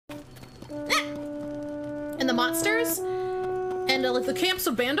and the monsters, and like the camps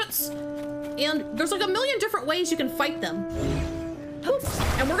of bandits, and there's like a million different ways you can fight them.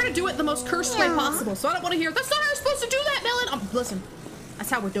 And we're gonna do it the most cursed way possible, so I don't want to hear, that's not how you're supposed to do that, Melon! Listen, that's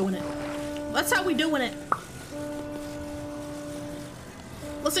how we're doing it. That's how we doing it.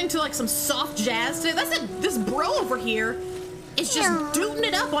 Listening to like some soft jazz today. That's it. This bro over here is just dooting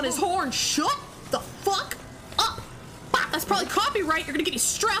it up on his horn. Shut the fuck up. Bah, that's probably copyright. You're gonna get me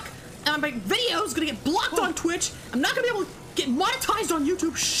struck. And my video's gonna get blocked on Twitch. I'm not gonna be able to get monetized on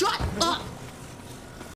YouTube. Shut up.